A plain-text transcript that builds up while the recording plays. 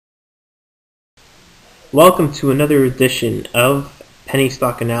Welcome to another edition of Penny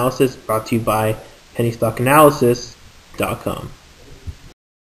Stock Analysis, brought to you by PennyStockAnalysis.com.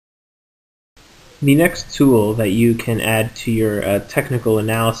 The next tool that you can add to your technical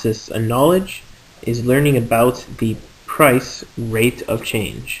analysis knowledge is learning about the price rate of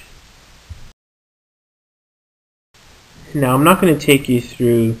change. Now, I'm not going to take you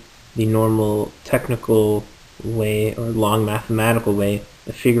through the normal technical way or long mathematical way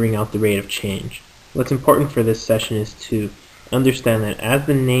of figuring out the rate of change. What's important for this session is to understand that, as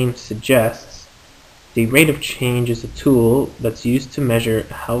the name suggests, the rate of change is a tool that's used to measure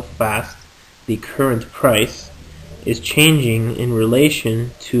how fast the current price is changing in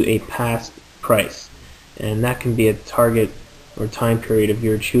relation to a past price. And that can be a target or time period of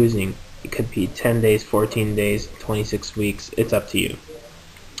your choosing. It could be 10 days, 14 days, 26 weeks, it's up to you.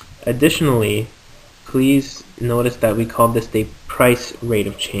 Additionally, please notice that we call this the price rate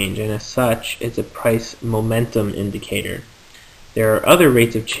of change, and as such, it's a price momentum indicator. There are other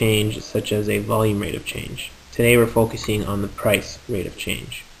rates of change, such as a volume rate of change. Today we're focusing on the price rate of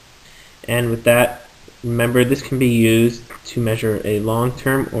change. And with that, remember, this can be used to measure a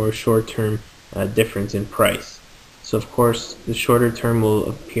long-term or short-term difference in price. So of course, the shorter term will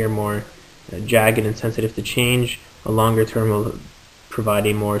appear more jagged and sensitive to change. A longer term will provide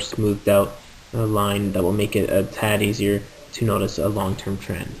a more smoothed out line that will make it a tad easier to notice a long-term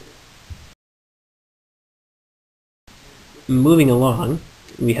trend. Moving along,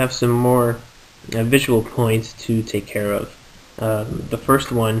 we have some more visual points to take care of. The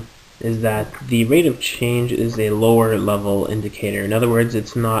first one is that the rate of change is a lower level indicator. In other words,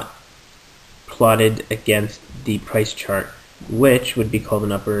 it's not plotted against the price chart, which would be called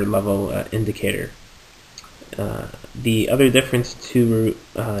an upper level indicator. The other difference to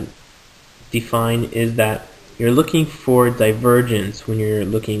define is that you're looking for divergence when you're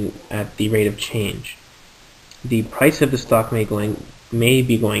looking at the rate of change. The price of the stock may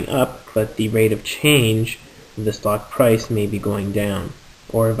be going up, but the rate of change of the stock price may be going down,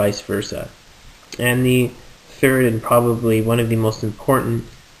 or vice versa. And the third, and probably one of the most important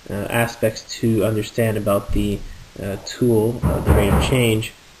aspects to understand about the tool, the rate of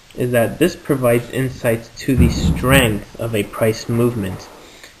change, is that this provides insights to the strength of a price movement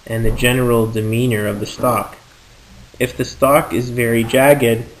and the general demeanor of the stock. If the stock is very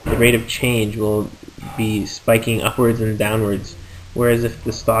jagged, the rate of change will be spiking upwards and downwards, whereas if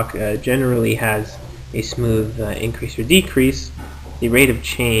the stock generally has a smooth increase or decrease, the rate of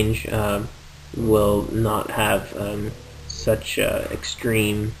change will not have such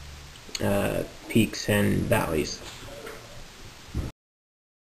extreme peaks and valleys.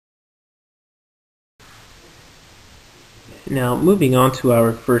 Now, moving on to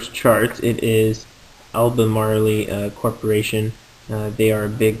our first chart, it is Albemarle Corporation. They are a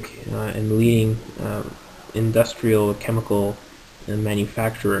big and leading industrial chemical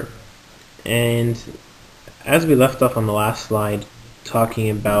manufacturer. And as we left off on the last slide, talking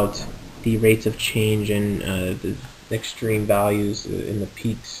about the rates of change and the extreme values in the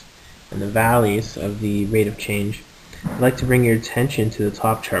peaks and the valleys of the rate of change, I'd like to bring your attention to the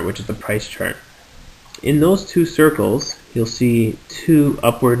top chart, which is the price chart. In those two circles, you'll see two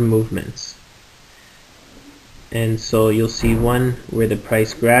upward movements. And so you'll see one where the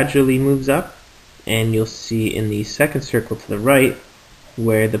price gradually moves up, and you'll see in the second circle to the right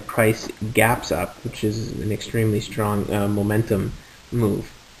where the price gaps up, which is an extremely strong momentum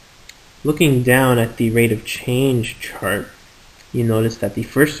move. Looking down at the rate of change chart, you notice that the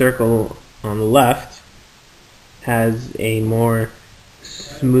first circle on the left has a more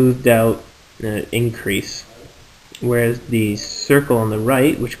smoothed out increase, whereas the circle on the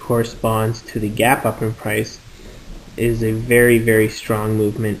right, which corresponds to the gap up in price, is a very, very strong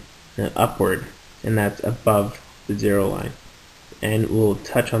movement upward, and that's above the zero line. And we'll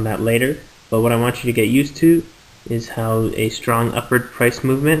touch on that later, but what I want you to get used to is how a strong upward price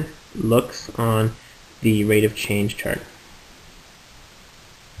movement looks on the rate of change chart.